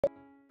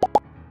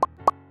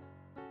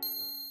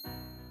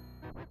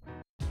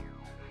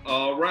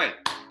All right.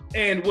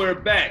 And we're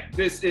back.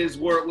 This is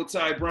Word with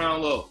Ty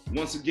Brownlow.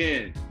 Once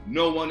again,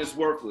 no one is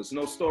worthless.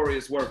 No story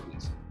is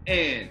worthless.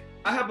 And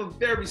I have a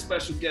very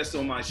special guest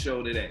on my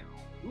show today.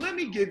 Let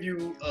me give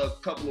you a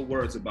couple of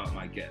words about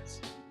my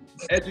guest.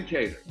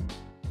 Educator,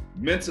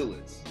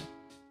 mentalist,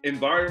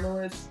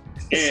 environmentalist,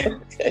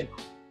 and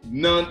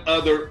none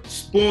other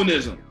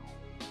Spoonism.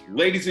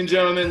 Ladies and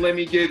gentlemen, let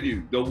me give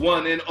you the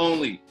one and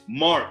only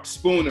Mark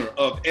Spooner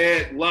of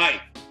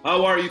EdLife.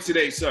 How are you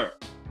today, sir?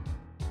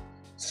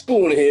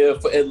 Spooner here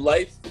for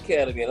EdLife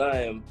Academy, and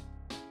I am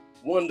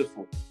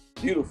wonderful,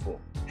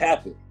 beautiful,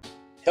 happy,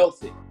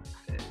 healthy,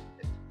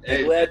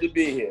 and glad to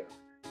be here.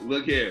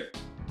 Look here.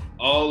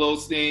 All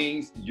those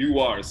things you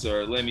are,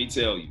 sir, let me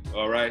tell you,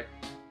 all right?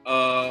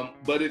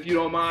 But if you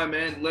don't mind,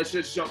 man, let's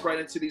just jump right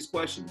into these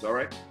questions, all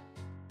right?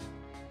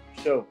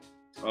 Sure.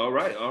 All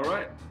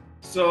right.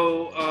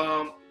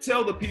 So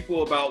tell the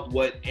people about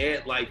what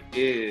EdLife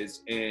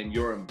is and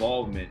your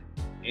involvement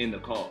in the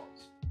cause.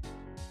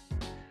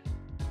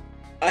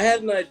 I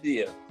had an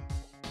idea.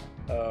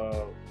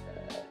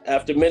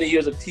 After many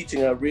years of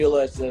teaching, I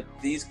realized that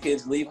these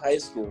kids leave high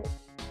school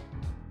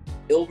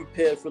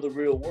ill-prepared for the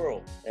real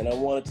world, and I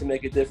wanted to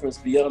make a difference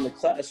beyond the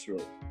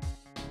classroom.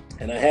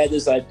 And I had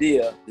this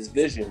idea, this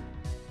vision,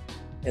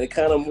 and it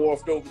kind of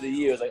morphed over the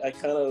years. I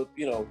kind of,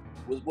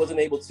 wasn't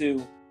able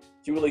to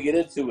really get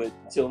into it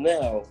until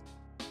now.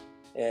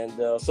 And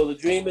so the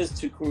dream is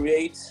to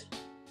create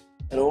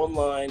an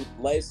online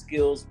life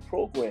skills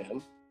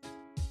program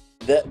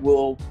that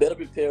will better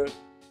prepare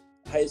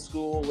high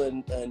school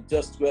and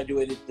just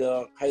graduated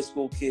high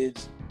school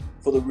kids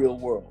for the real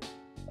world.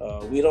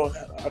 We don't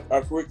have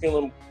our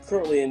curriculum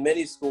currently in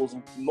many schools,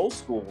 most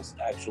schools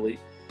actually,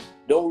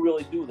 don't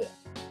really do that.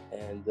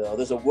 And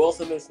there's a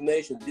wealth of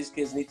information these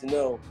kids need to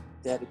know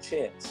to have a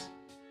chance.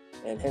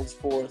 And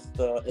henceforth,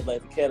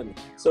 EdLife Academy.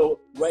 So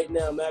right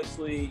now, I'm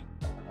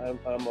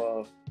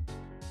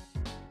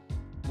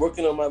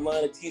working on my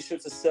line of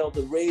t-shirts to sell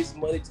to raise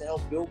money to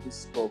help build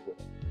this program.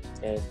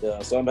 And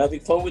so I'm having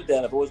fun with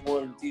that. I've always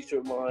wanted a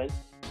t-shirt line.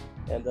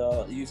 And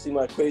you see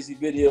my crazy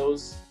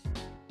videos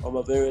on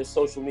my various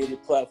social media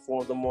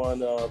platforms. I'm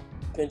on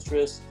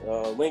Pinterest,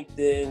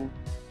 LinkedIn,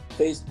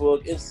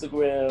 Facebook,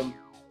 Instagram,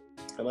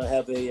 and I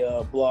have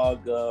a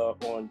blog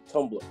on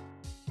Tumblr.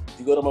 If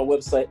you go to my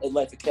website,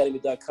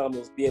 edlifeacademy.com,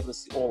 you'll be able to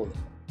see all of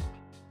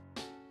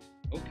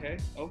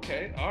that.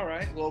 Okay. All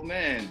right. Well,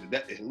 man,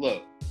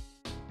 look.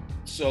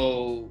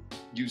 So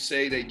you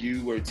say that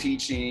you were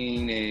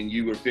teaching and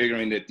you were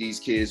figuring that these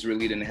kids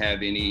really didn't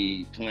have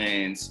any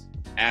plans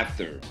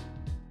after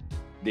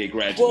they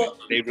graduated. Well,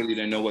 they really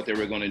didn't know what they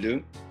were going to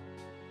do?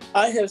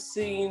 I have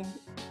seen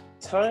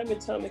time and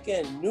time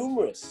again,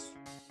 numerous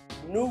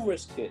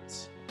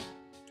kids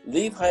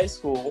leave high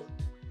school.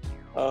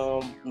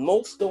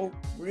 Most don't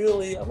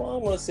really, I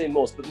don't want to say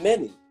most, but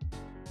many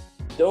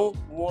don't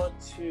want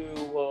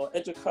to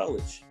enter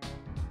college.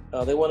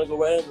 They want to go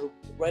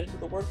right into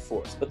the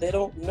workforce, but they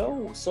don't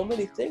know so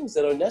many things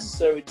that are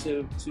necessary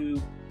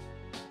to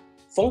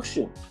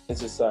function in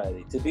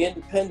society, to be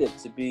independent,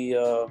 to be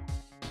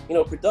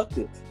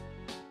productive.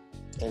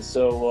 And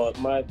so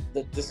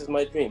this is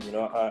my dream.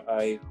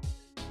 I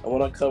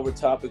want to cover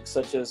topics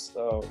such as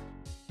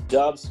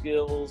job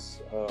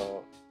skills,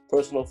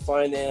 personal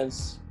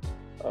finance,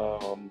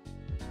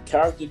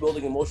 character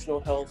building, emotional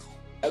health,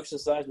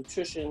 exercise,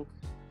 nutrition.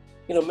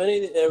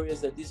 Many of the areas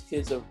that these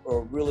kids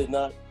are really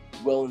not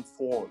well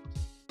informed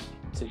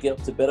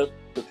to better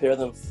prepare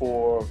them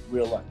for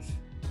real life.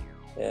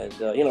 And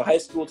high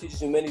school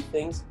teaches you many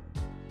things,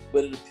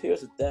 but it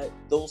appears that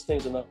those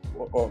things are not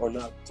on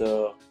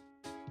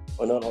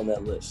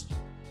that list.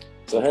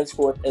 So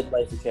henceforth,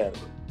 EdLife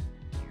Academy.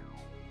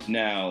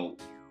 Now,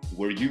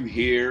 were you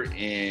here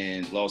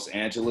in Los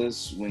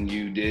Angeles when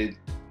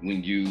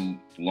you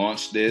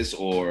launched this,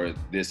 or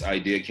this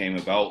idea came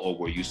about, or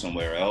were you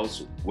somewhere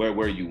else? Where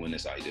were you when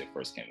this idea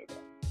first came about?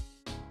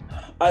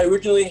 I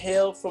originally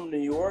hail from New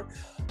York,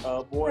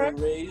 born and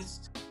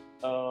raised.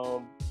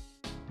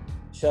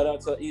 Shout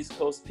out to East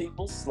Coast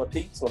peoples, my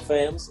peeps, my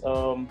fams.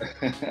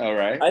 All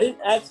right. I didn't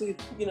actually,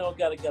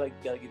 gotta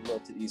give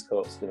love to the East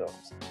Coast.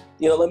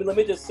 Let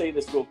me just say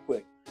this real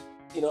quick.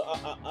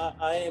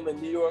 I am a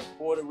New York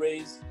born and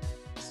raised,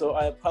 so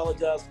I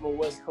apologize for my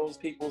West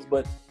Coast peoples,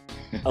 but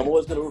I'm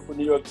always gonna root for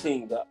New York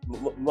teams.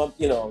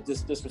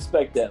 Just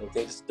respect that,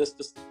 okay?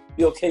 Just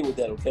be okay with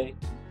that, okay?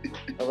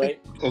 All right.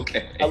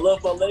 Okay. I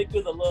love my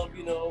Lakers. I love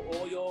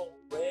all y'all,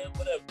 Ram,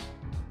 whatever.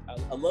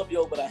 I love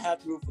y'all, but I have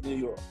to root for New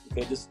York.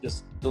 Okay,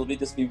 let me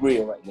be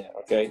real right now.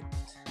 Okay.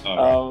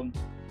 All right.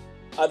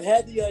 I've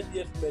had the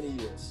idea for many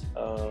years.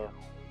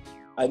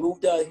 I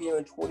moved out here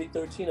in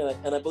 2013,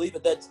 and I believe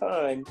at that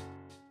time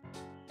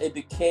it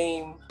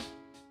became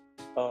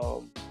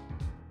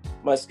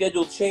my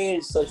schedule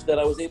changed such that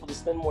I was able to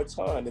spend more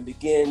time and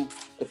begin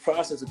the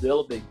process of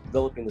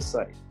developing the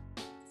site.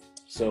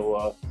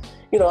 So.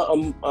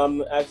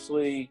 I'm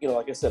actually,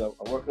 like I said, I'm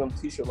working on the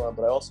t-shirt line,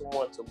 but I also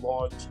want to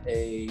launch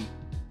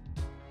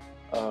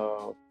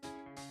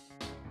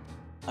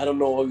I don't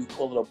know what you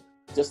call it,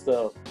 just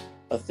a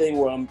a thing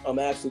where I'm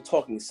actually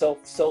talking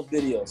selfie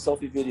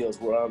videos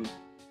where I'm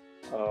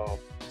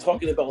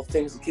talking about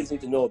things the kids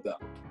need to know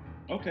about.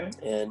 Okay.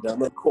 And I'm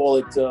gonna call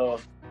it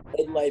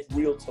EdLife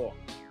Real Talk.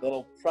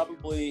 That'll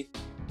probably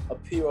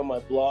appear on my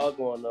blog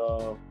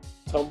on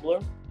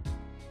Tumblr,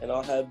 and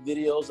I'll have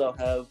videos, I'll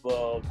have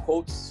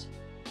quotes,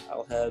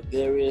 I'll have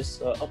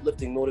various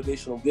uplifting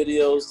motivational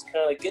videos to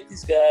kind of get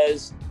these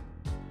guys,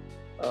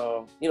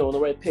 on the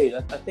right page.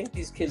 I think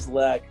these kids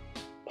lack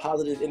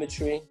positive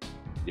imagery,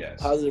 yes,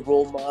 positive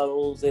role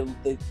models.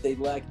 They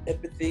lack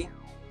empathy,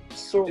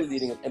 sorely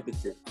needing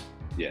empathy.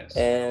 Yes.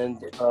 And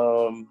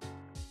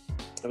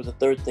there was a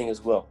third thing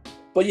as well.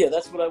 But yeah,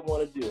 that's what I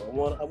want to do. I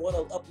want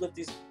to uplift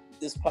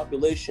this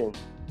population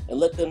and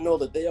let them know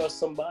that they are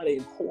somebody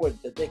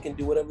important, that they can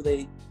do whatever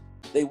they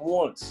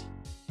want.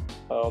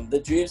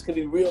 The dreams can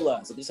be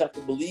realized. They just have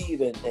to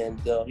believe and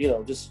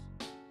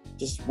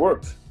just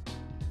work.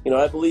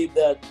 I believe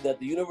that the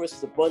universe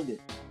is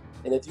abundant,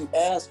 and if you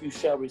ask, you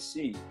shall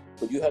receive.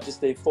 But you have to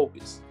stay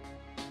focused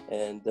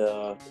and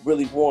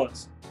really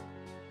want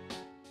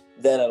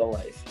that out of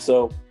life.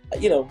 So,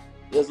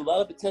 there's a lot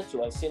of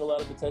potential. I've seen a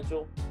lot of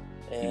potential,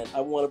 and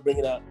I want to bring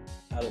it out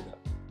of them.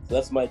 So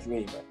that's my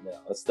dream right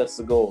now. That's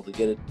the goal, to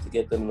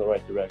get them in the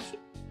right direction.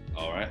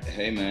 All right.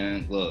 Hey,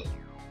 man, look,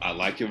 I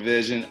like your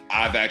vision.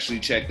 I've actually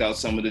checked out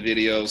some of the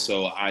videos,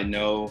 so I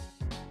know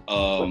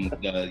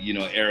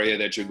the area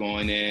that you're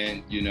going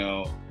in.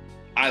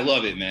 I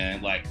love it,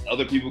 man. Like,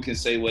 other people can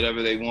say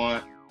whatever they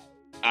want.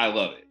 I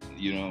love it.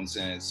 You know what I'm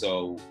saying?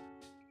 So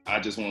I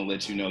just want to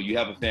let you know you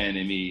have a fan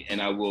in me,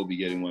 and I will be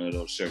getting one of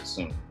those shirts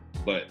soon.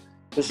 But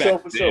for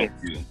sure.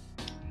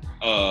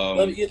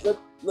 Let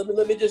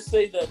me just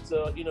say that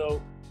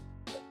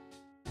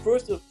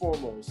first and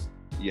foremost,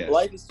 yes,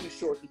 life is too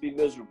short to be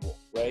miserable,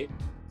 right?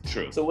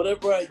 True. So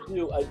whatever I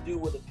do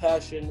with a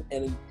passion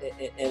and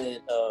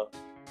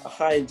a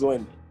high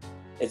enjoyment.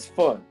 It's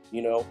fun, I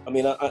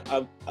mean,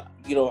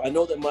 I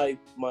know that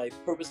my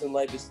purpose in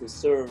life is to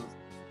serve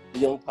the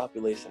young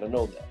population. I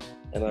know that,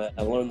 and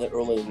I learned that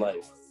early in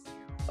life.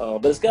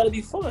 But it's got to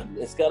be fun.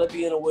 It's got to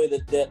be in a way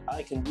that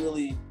I can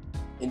really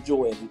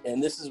enjoy it.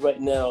 And this is right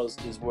now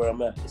is where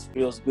I'm at. It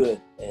feels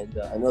good, and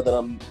I know that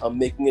I'm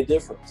making a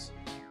difference.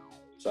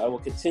 So I will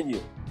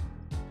continue.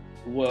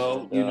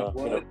 Well, you know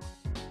what?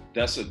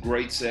 That's a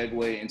great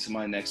segue into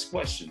my next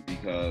question,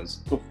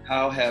 because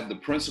how have the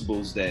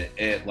principles that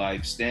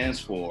EdLife stands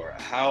for,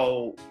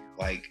 how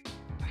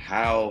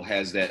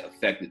has that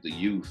affected the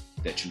youth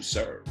that you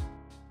serve?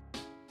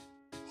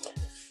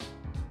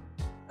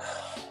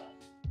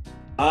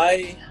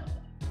 I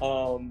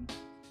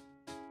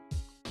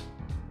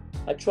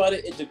try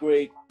to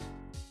integrate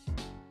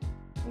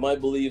my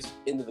beliefs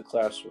into the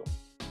classroom.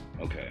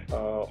 Okay.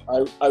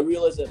 I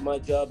realize that my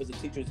job as a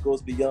teacher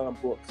goes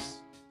beyond books.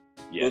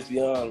 Yes. Goes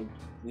beyond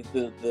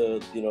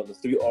the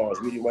 3 R's: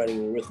 reading, writing,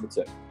 and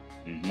arithmetic.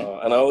 Mm-hmm.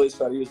 And I always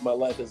try to use my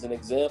life as an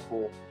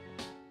example.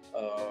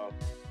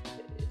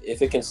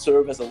 If it can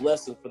serve as a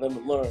lesson for them to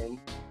learn,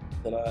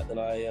 then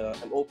I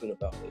am open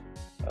about it.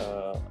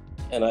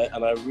 And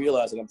I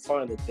realize, and I'm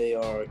finding that they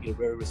are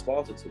very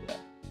responsive to that.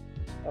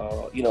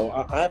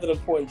 I have an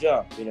important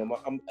job.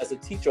 As a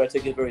teacher, I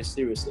take it very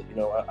seriously.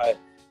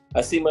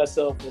 I see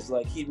myself as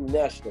like Hebrew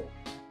National.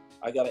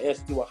 I got to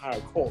answer to a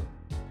higher calling.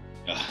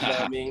 You know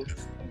what I mean?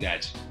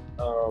 Gotcha.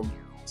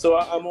 So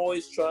I'm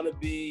always trying to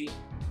be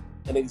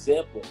an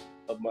example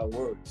of my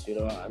words, and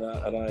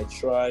I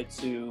try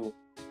to,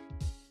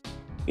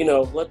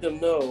 let them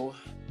know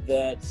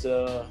that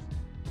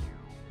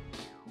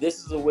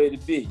this is a way to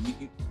be.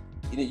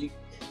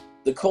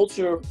 The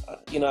culture,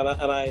 and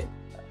I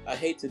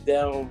hate to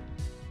down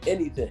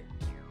anything,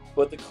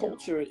 but the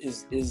culture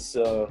is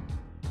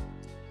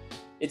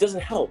it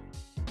doesn't help.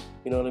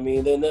 You know what I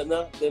mean? They're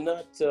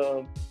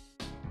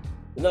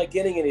not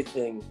getting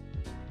anything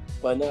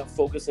by not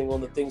focusing on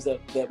the things that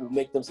will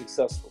make them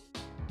successful.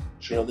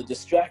 They're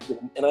distracted.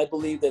 And I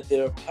believe that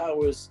there are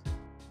powers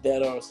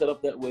that are set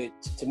up that way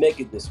to make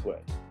it this way.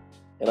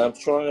 And I'm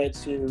trying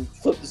to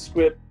flip the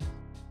script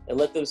and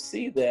let them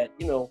see that,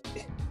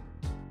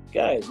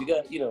 guys, you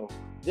got,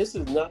 this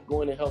is not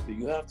going to help you.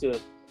 You have to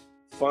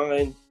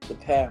find the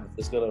path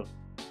that's going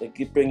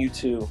to bring you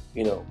to,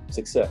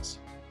 success.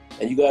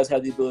 And you guys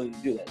have the ability to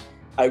do that.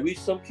 I reach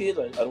some kids.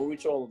 I don't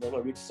reach all of them. I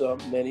reach some,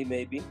 many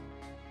maybe.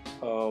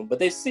 But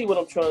they see what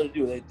I'm trying to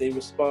do. They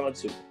respond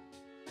to it.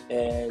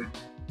 And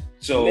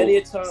so many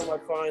a time I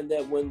find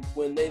that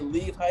when they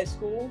leave high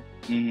school,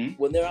 mm-hmm.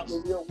 when they're out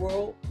in the real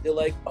world, they're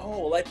like,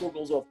 oh, light bulb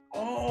goes off.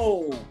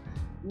 Oh,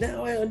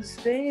 now I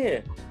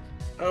understand.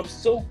 I'm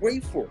so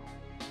grateful.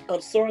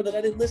 I'm sorry that I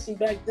didn't listen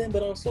back then,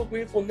 but I'm so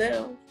grateful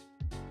now.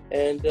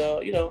 And,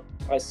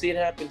 I see it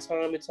happen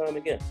time and time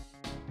again.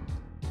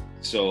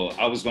 So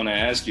I was going to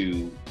ask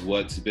you,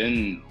 what's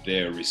been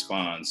their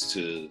response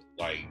to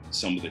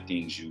some of the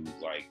things you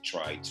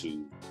try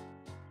to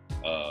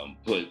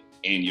put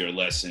in your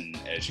lesson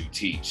as you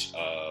teach?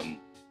 Can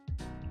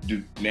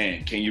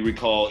you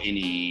recall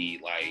any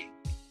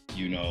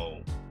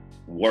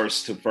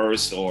worst to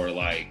first or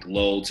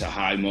low to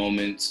high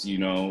moments,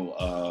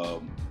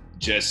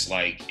 just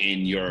like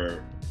in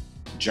your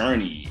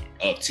journey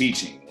of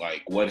teaching,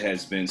 like what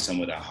has been some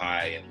of the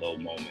high and low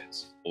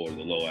moments, or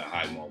the low and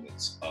high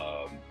moments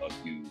of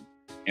you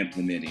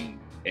implementing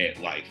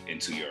EdLife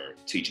into your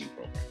teaching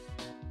program?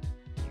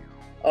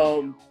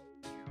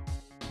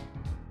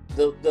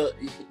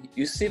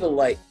 You see the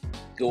light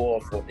go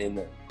off in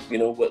them. You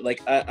know what?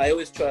 Like I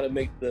always try to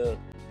make the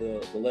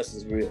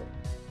lessons real.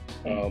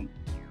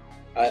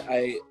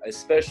 I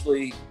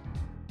especially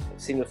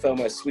seem to find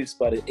my sweet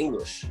spot in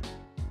English,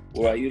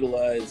 where I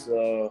utilize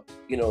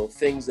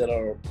things that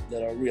are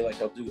real.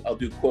 Like I'll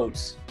do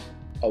quotes.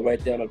 I'll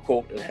write down a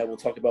quote and we'll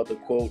talk about the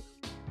quote.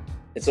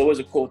 It's always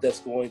a quote that's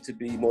going to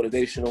be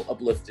motivational,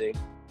 uplifting,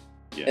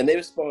 and they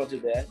respond to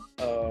that.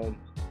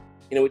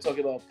 We talk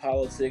about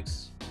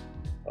politics.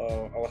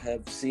 I'll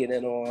have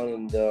CNN on,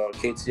 and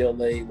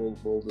KTLA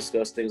will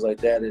discuss things like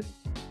that, and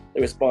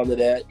they respond to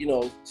that.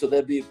 So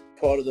that'd be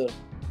part of the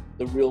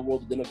real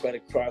world, the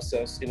democratic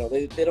process. They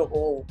don't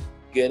all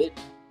get it,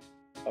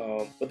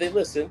 but they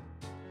listen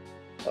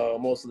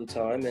most of the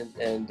time,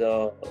 and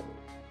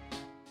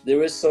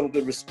there is some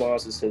good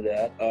responses to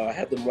that. I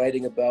have them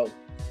writing about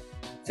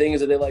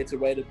things that they like to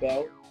write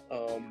about.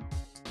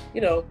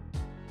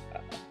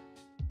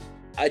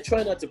 I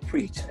try not to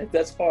preach.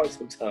 That's hard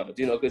sometimes,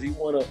 because you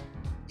want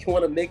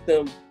to make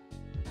them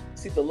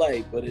see the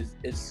light, but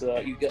it's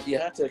you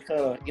have to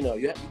kind of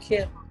you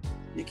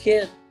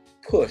can't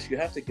push. You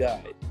have to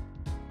guide.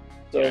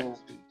 So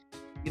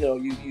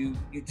you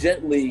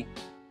gently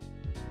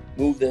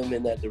move them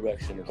in that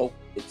direction and hope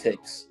it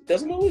takes. It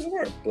doesn't always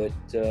work, but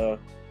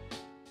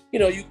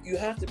you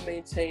have to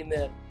maintain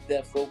that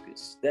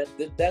focus.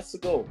 That's the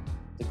goal.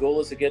 The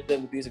goal is to get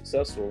them to be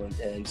successful,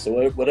 and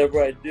so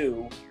whatever I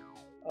do,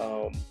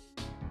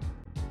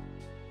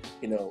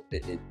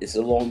 it's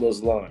along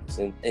those lines.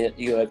 And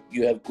you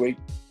have great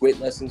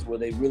lessons where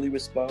they really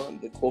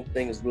respond. The quote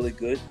thing is really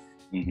good.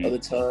 Mm-hmm. Other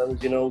times,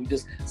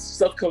 just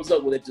stuff comes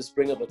up where they just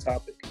bring up a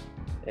topic,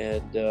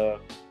 and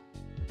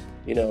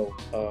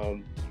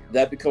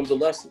that becomes a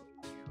lesson.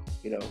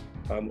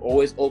 I'm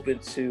always open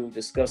to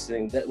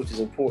discussing that which is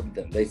important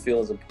to them. They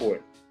feel is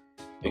important,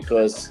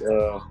 because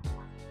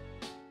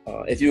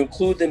if you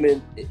include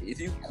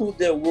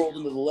their world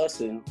into the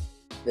lesson,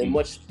 they're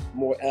much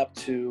more apt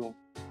to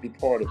be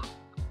part of it.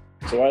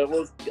 So I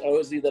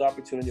always leave that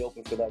opportunity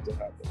open for that to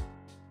happen.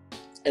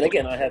 And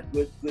again, I have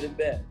good and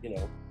bad.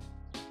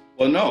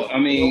 Well, no, I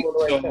mean,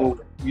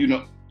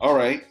 all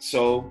right.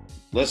 So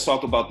let's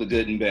talk about the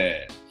good and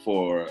bad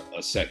for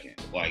a second.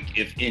 Like,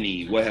 if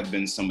any, what have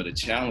been some of the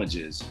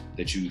challenges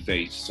that you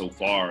faced so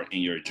far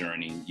in your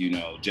journey,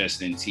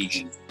 just in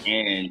teaching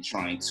and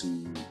trying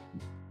to,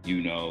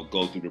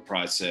 go through the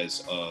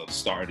process of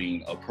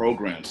starting a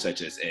program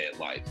such as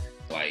EdLife?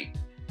 Like,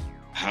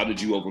 how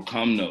did you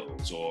overcome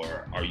those,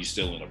 or are you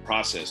still in the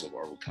process of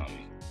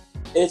overcoming?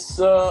 It's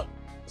you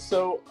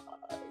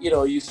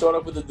start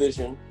off with a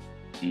vision.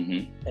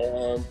 Mm-hmm.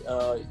 And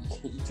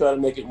you try to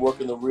make it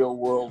work in the real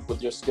world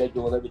with your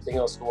schedule and everything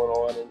else going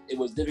on, and it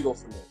was difficult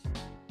for me.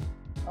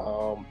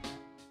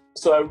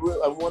 So I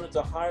wanted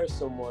to hire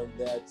someone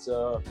that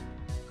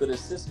could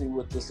assist me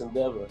with this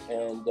endeavor.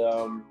 And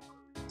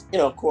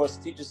of course,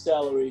 teacher's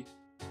salary.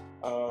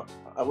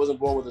 I wasn't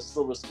born with a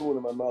silver spoon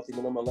in my mouth,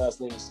 even though my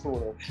last name is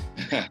Spooner.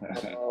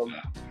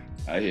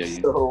 I hear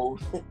you.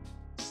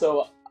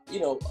 So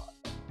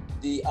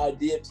the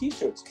idea of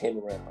T-shirts came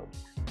around.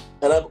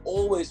 And I've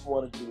always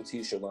wanted to do a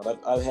T-shirt line.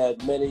 I've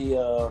had many,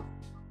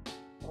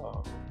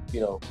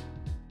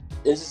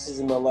 instances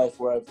in my life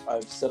where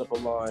I've set up a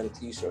line of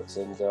T-shirts,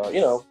 and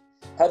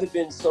haven't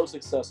been so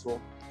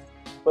successful.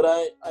 But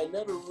I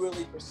never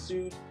really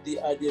pursued the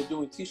idea of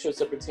doing T-shirts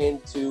that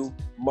pertain to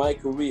my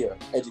career,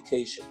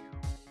 education.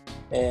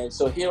 And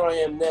so here I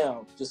am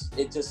now.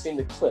 It just seemed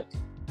to click.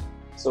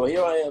 So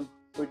here I am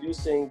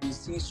producing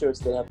these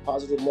T-shirts that have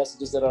positive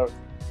messages, that are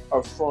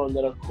fun,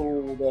 that are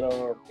cool, that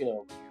are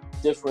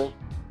different.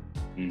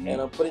 Mm-hmm.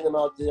 And I'm putting them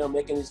out there,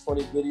 making these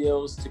funny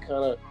videos to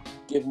kind of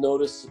give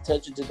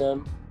attention to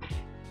them.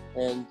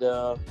 And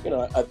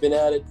I've been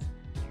at it.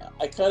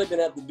 I kind of been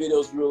at the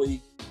videos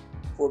really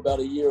for about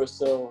a year or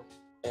so,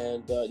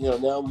 and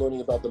now I'm learning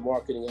about the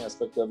marketing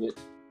aspect of it.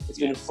 It's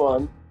been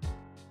fun,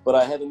 but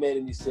I haven't made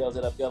any sales,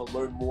 and I've got to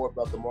learn more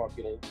about the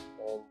marketing.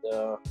 And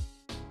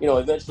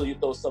eventually you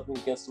throw something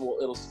against the wall,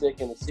 it'll stick,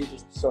 and the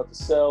teachers start to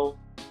sell.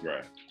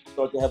 Right.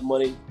 Start to have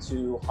money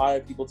to hire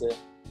people to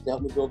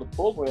help me build the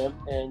program,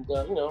 and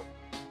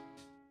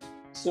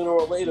sooner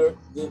or later,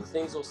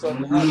 things will start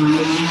to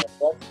happen.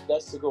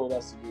 That's the goal.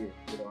 That's the dream.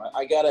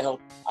 I gotta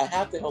help. I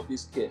have to help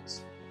these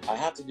kids. I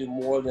have to do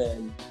more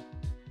than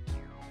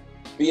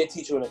be a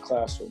teacher in a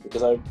classroom,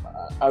 because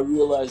I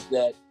realize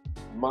that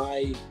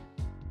my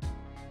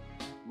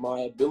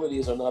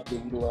abilities are not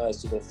being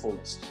utilized to their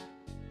fullest,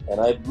 and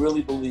I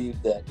really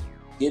believe that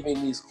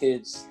giving these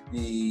kids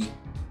the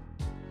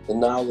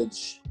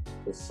knowledge,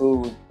 the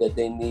food that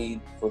they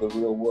need for the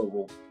real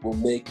world will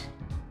make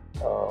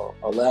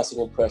a lasting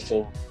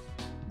impression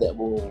that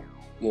will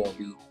be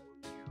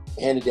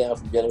handed down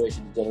from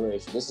generation to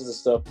generation. This is the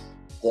stuff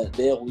that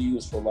they'll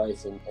use for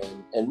life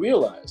and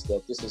realize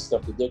that this is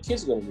stuff that their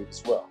kids are going to need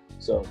as well.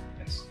 So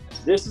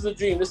this is a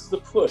dream. This is a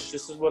push.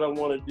 This is what I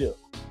want to do.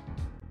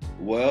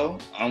 Well,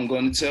 I'm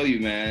going to tell you,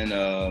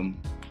 man,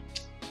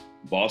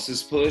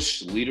 bosses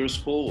push, leaders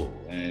pull,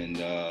 and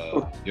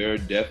you're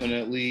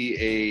definitely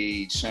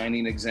a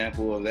shining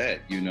example of that.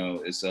 You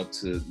know, it's up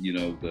to, you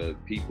know, the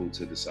people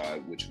to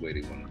decide which way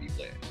they want to be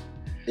led.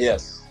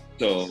 Yes.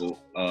 So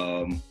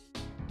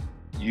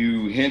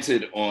you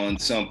hinted on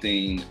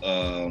something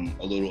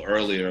a little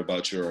earlier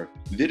about your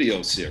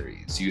video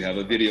series. You have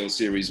a video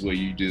series where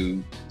you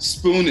do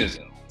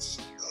spoonisms.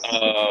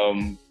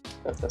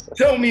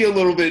 Tell me a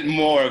little bit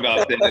more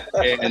about that,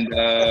 and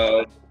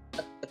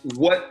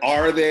what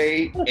are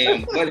they,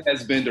 and what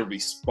has been the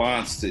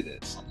response to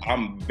this?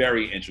 I'm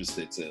very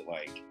interested to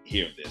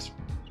hear this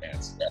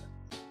answer.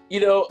 You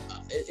know,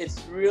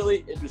 it's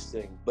really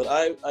interesting, but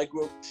I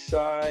grew up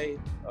shy,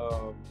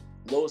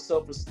 low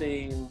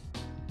self-esteem,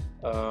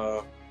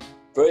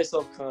 very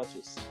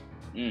self-conscious.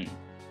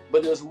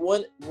 But there's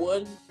one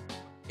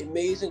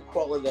amazing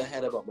quality that I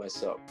had about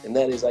myself, and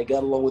that is I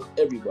got along with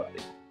everybody.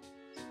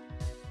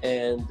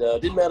 And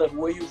it didn't matter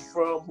where you're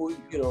from, who,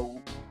 you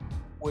know,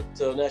 what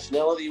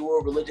nationality you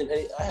were, religion.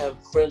 I have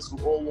friends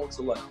from all walks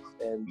of life.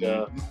 And,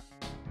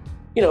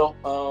 you know,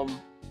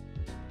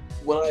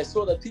 when I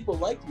saw that people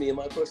liked me and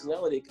my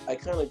personality, I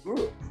kind of grew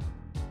it.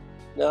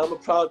 Now, I'm a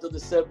product of the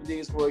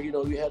 70s where, you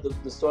know, you had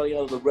the starting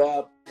out of the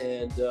rap.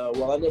 And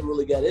while I never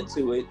really got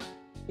into it,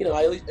 you know,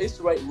 I used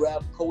to write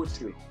rap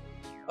poetry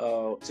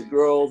to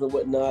girls and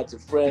whatnot, to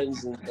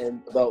friends,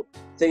 and about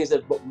things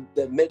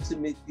that meant to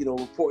me, you know,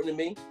 important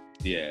to me.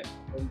 Yeah.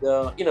 And,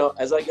 you know,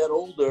 as I got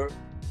older,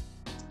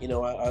 you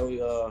know,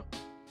 I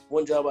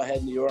one job I had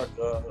in New York,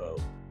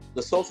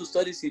 the social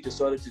studies teacher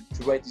started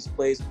to write these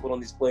plays and put on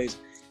these plays,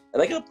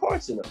 and I got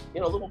parts in them,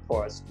 you know, little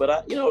parts.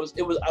 But you know,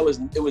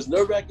 it was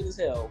nerve-wracking as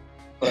hell,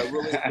 but I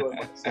really enjoyed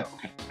myself.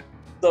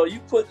 So you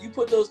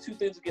put those two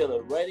things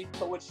together, writing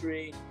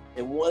poetry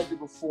and wanting to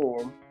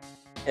perform,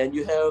 and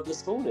you have the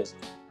spoonism,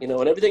 you know,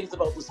 and everything is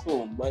about the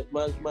spoon.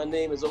 My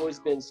name has always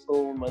been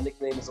Spoon. My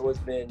nickname has always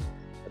been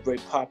a very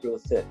popular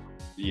thing.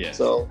 Yeah.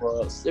 So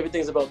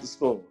everything's about the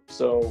spoon.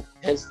 So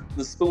hence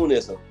the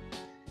spoonism.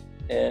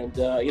 And,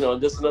 you know,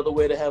 just another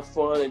way to have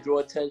fun and draw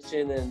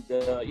attention. And,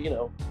 you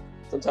know,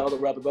 sometimes I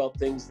rap about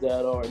things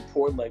that are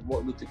important, like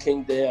Martin Luther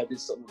King Day. I did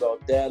something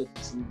about that. I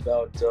did something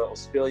about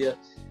Australia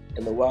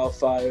and the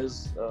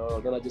wildfires.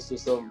 Then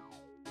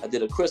I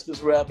did a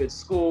Christmas rap at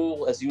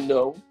school, as you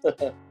know.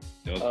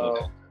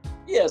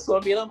 Yeah, so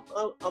I mean,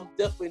 I'm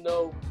definitely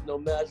no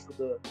match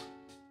for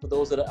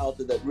those that are out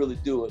there that really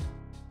do it,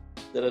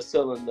 that are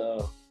selling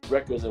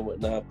records and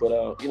whatnot.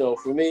 But you know,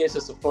 for me, it's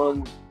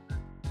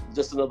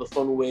just another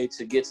fun way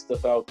to get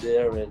stuff out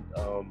there and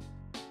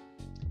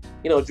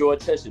you know, draw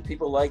attention.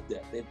 People like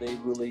that.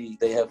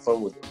 They have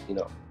fun with it. You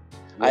know,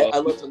 well, I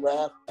love to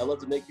laugh. I love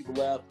to make people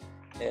laugh,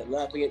 and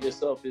laughing at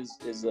yourself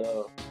is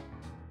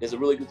a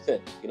really good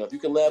thing. You know, if you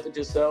can laugh at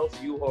yourself,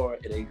 you are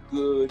in a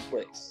good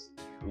place.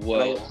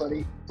 Well, I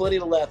have plenty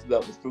to laugh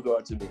about with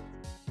regard to me.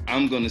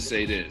 I'm going to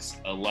say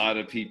this. A lot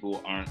of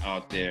people aren't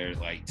out there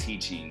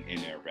teaching in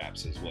their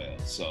raps as well.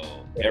 So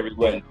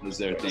everyone does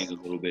their thing a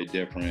little bit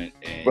different.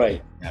 And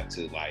you have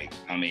to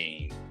I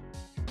mean,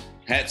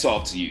 hats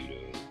off to you,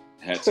 dude.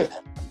 Hats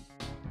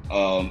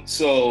off.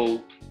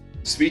 So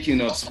speaking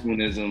of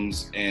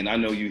spoonisms, and I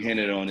know you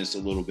hinted on this a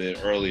little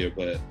bit earlier,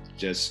 but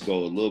just go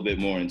a little bit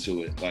more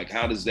into it.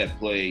 How does that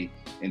play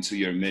into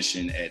your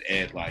mission at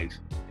EdLife?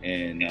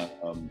 And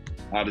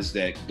how does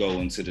that go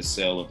into the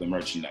sale of the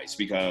merchandise?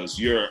 Because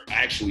you're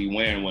actually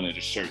wearing one of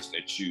the shirts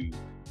that you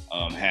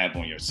have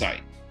on your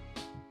site.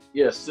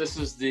 Yes, this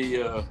is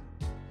the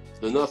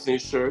Nothing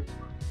shirt.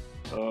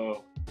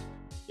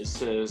 It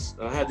says,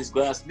 I had these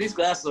glasses. These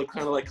glasses are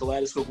kind of like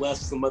kaleidoscope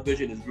glasses, so my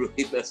vision is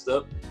really messed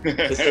up.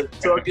 It says,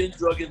 drugging,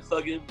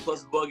 thugging,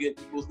 plus bugging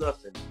equals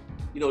nothing.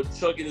 You know,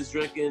 chugging is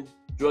drinking,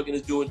 drugging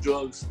is doing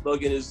drugs,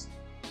 thugging is,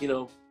 you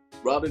know,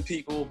 robbing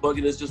people,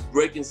 bugging is just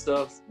breaking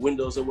stuff,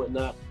 windows and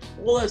whatnot.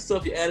 All that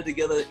stuff you added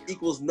together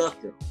equals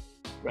nothing,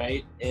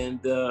 right? And,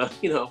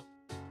 you know,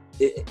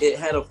 it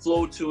had a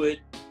flow to it.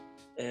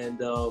 And,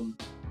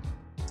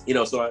 you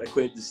know, so I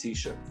created this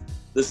t-shirt.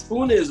 The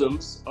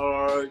spoonisms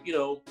are, you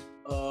know,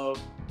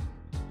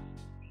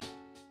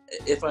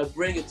 if I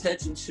bring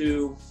attention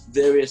to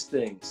various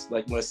things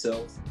like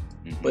myself,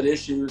 but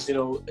issues, you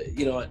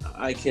know,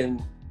 I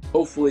can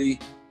hopefully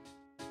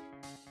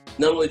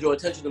not only draw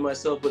attention to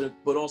myself,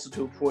 but also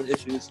to important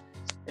issues.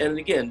 And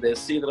again, they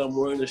see that I'm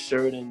wearing the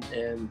shirt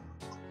and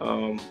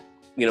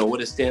you know,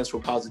 what it stands for,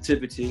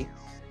 positivity.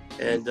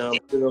 And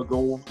you know,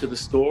 go to the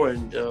store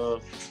and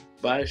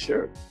buy a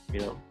shirt, you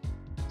know.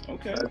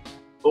 Okay.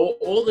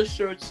 All the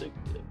shirts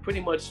pretty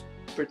much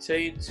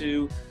pertain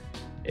to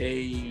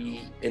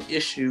an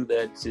issue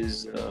that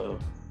is,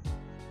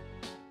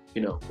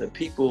 you know, that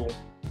people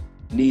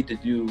need to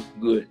do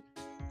good.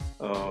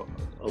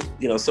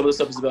 You know, some of the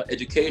stuff is about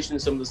education.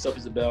 Some of the stuff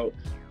is about,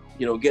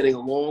 you know, getting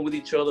along with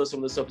each other. Some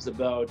of the stuff is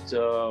about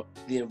the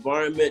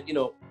environment. You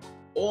know,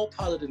 all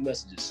positive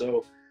messages.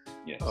 So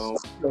Yes.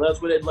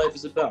 That's what EdLife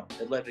is about.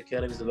 EdLife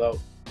Academy is about,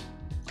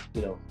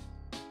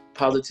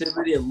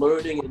 positivity and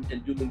learning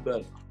and doing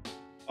better.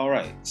 All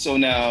right. So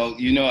now,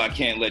 I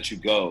can't let you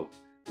go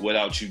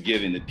without you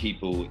giving the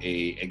people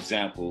a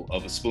example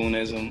of a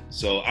spoonism.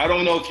 So I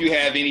don't know if you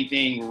have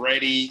anything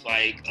ready,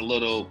 like a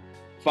little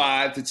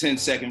 5 to 10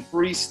 second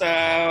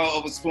freestyle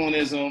of a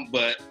spoonism,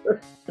 but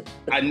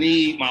I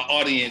need my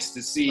audience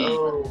to see.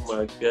 Oh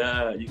my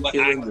God, what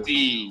I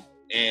see,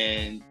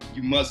 and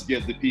you must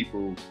give the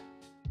people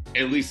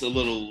at least a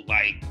little,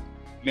 like,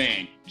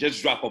 man, just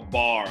drop a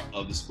bar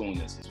of the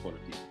spoonisms for the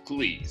people.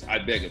 Please, I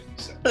beg of you,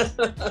 sir.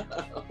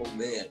 Oh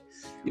man,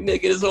 you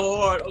make it so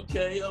hard.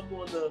 Okay, I'm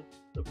on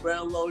the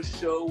Brownlow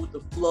show with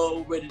the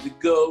flow, ready to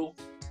go.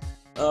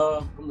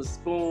 From the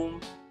spoon,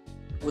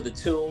 with a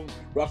tune,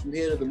 rock from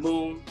here to the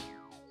moon,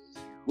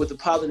 with a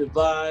positive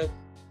vibe.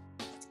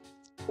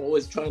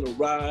 Always trying to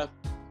rhyme.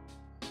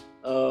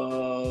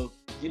 Do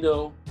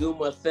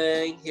my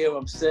thing. Here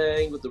I'm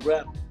saying with the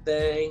rap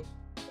thing.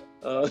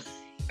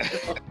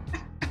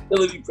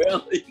 Killing me,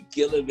 Brownlow, you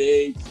killing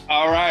me.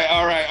 All right.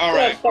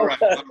 Go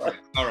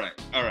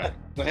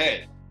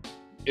ahead.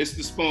 It's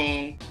the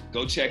Spoon.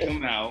 Go check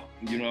him out.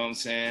 You know what I'm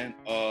saying?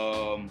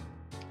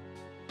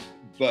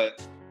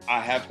 But I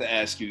have to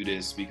ask you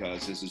this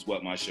because this is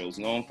what my show's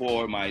known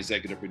for. My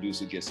executive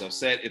producer gets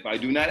upset if I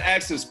do not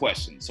ask this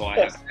question. So I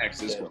have to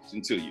ask this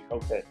question to you.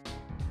 Okay.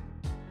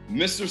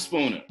 Mr.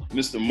 Spooner,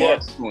 Mr.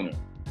 Mark Spooner,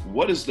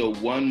 what is the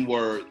one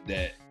word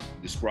that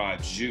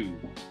describes you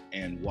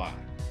and why?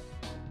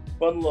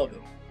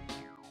 Fun-loving.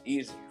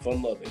 Easy,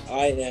 fun-loving.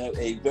 I am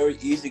a very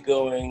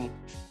easygoing,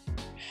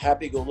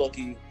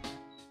 happy-go-lucky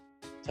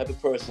type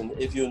of person.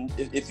 If you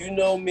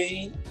know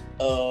me,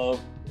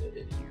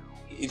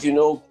 if you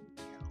know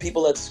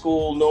people at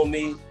school know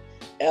me,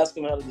 ask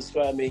them how to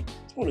describe me.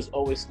 Spooner's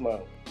always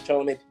smiling, trying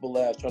to make people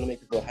laugh, trying to make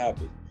people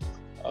happy.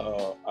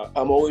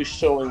 I'm always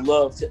showing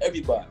love to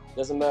everybody.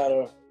 Doesn't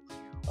matter,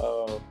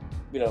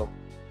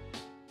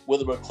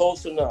 whether we're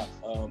close or not.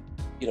 I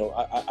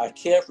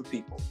care for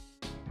people,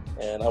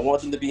 and I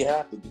want them to be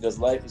happy because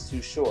life is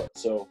too short.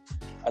 So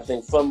I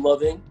think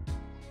fun-loving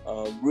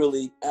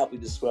really aptly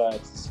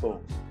describes the Spoon.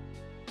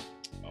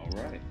 All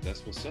right,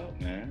 that's what's up,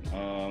 man.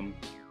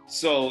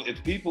 So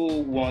if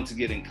people want to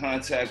get in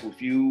contact with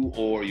you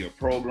or your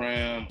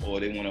program, or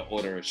they want to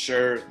order a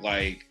shirt,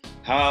 like,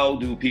 how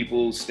do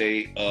people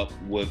stay up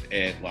with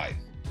EdLife?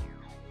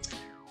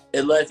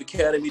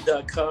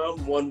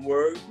 EdLifeAcademy.com, one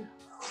word.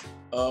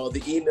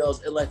 The email is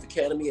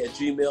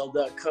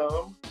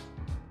edlifeacademy@gmail.com.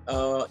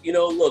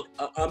 Look,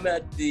 I'm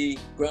at the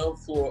ground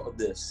floor of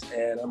this,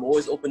 and I'm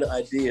always open to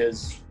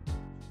ideas.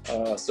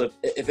 So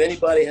if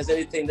anybody has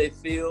anything they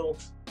feel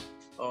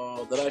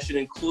that I should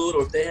include,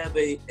 or if they have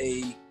a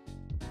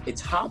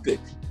topic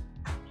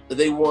that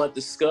they want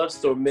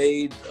discussed or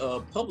made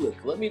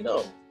public, let me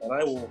know, and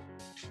I will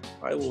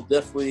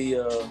definitely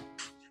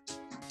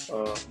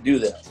do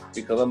that,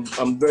 because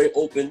I'm very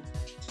open,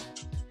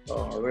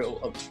 a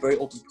very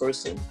open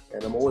person,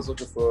 and I'm always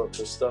looking for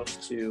stuff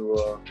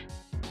to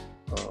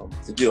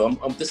do.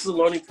 This is a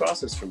learning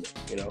process for me,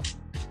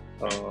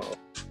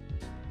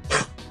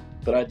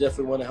 but I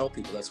definitely want to help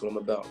people. That's what I'm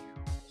about.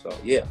 So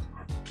yeah.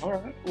 All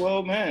right.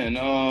 Well, man.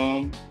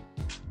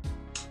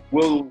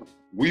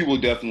 We will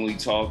definitely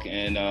talk,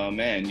 and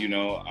man,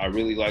 I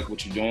really like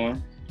what you're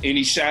doing.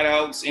 Any shout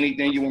outs,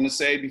 anything you want to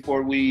say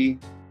before we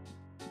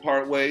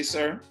part ways,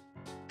 sir?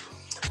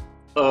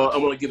 I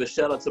want to give a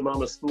shout out to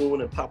Mama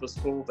Spoon and Papa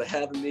Spoon for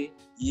having me.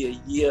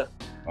 Yeah.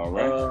 All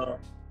right.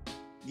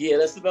 Yeah,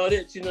 that's about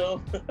it,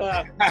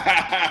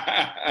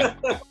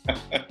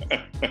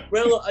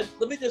 Brownlow,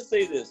 let me just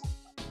say this.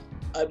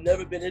 I've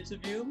never been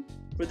interviewed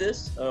for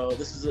this.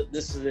 This is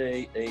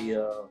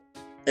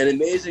an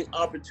amazing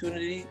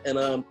opportunity, and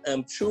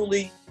I'm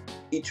truly,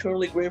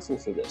 eternally grateful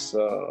for this.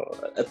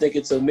 I think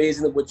it's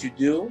amazing at what you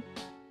do.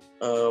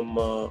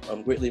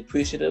 I'm greatly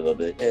appreciative of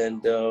it,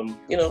 and I'm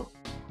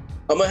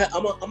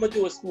gonna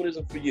do a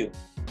spoonism for you.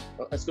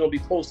 It's gonna be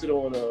posted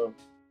on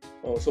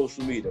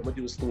social media. I'm gonna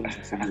do a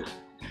spoonism for you.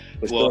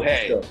 Well,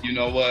 hey, you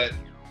know what?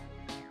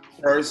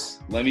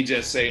 First, let me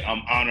just say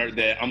I'm honored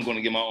that I'm going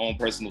to get my own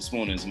personal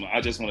spoonism.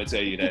 I just want to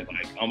tell you that,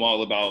 I'm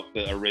all about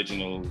the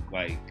original,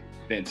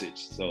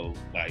 vintage. So,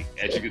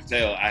 as you can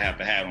tell, I have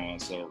the hat on.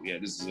 So, yeah,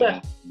 this is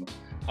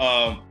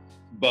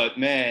but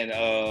man,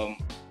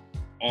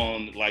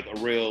 on a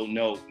real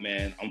note,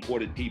 man, I'm for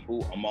the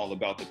people. I'm all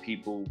about the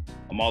people.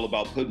 I'm all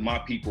about putting my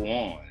people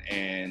on,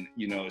 and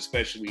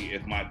especially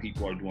if my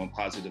people are doing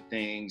positive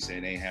things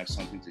and they have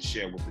something to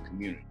share with the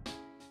community.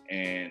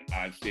 And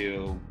I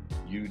feel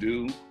you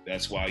do.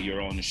 That's why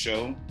you're on the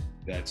show.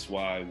 That's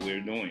why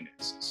we're doing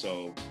this.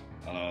 So,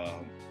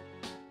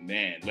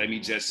 man, let me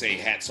just say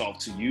hats off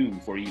to you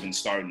for even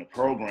starting the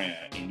program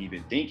and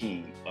even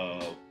thinking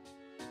of,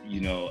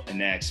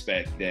 an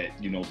aspect that,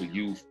 the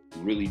youth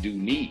really do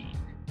need.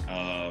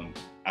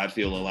 I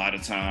feel a lot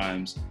of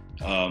times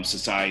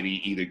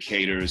society either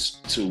caters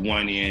to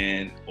one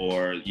end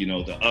or,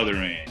 the other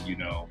end.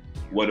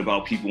 What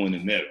about people in the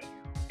middle?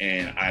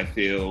 And I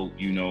feel,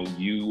 you know,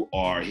 you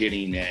are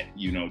hitting that,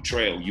 you know,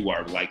 trail. You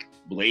are like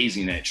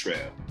blazing that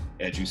trail.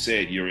 As you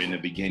said, you're in the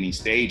beginning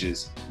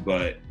stages,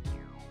 but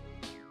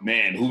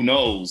man, who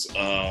knows?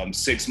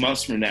 6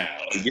 months from now,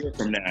 a year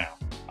from now,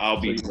 I'll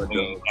be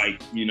doing,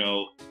 like, you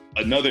know,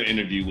 another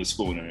interview with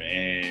Spooner,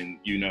 and,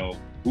 you know,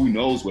 who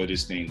knows where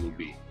this thing will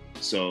be.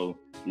 So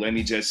let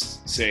me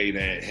just say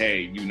that,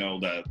 hey, you know,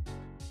 the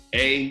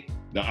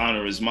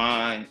honor is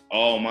mine,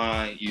 all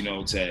mine, you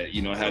know, to,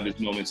 you know, have this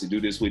moment to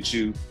do this with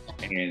you.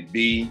 And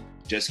B,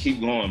 just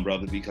keep going,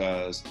 brother,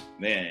 because,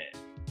 man,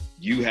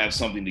 you have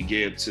something to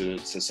give to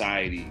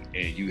society,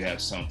 and you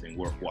have something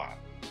worthwhile.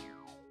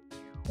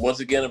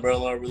 Once again,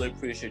 Brownlow, I really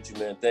appreciate you,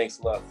 man. Thanks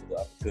a lot for the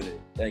opportunity.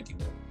 Thank you,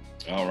 man.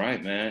 All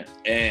right, man.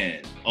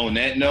 And on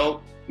that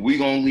note, we're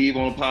going to leave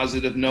on a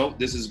positive note.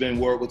 This has been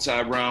Word with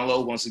Ty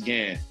Brownlow. Once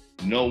again,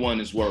 no one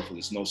is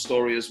worthless. No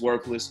story is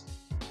worthless.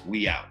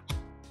 We out.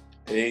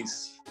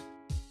 Peace.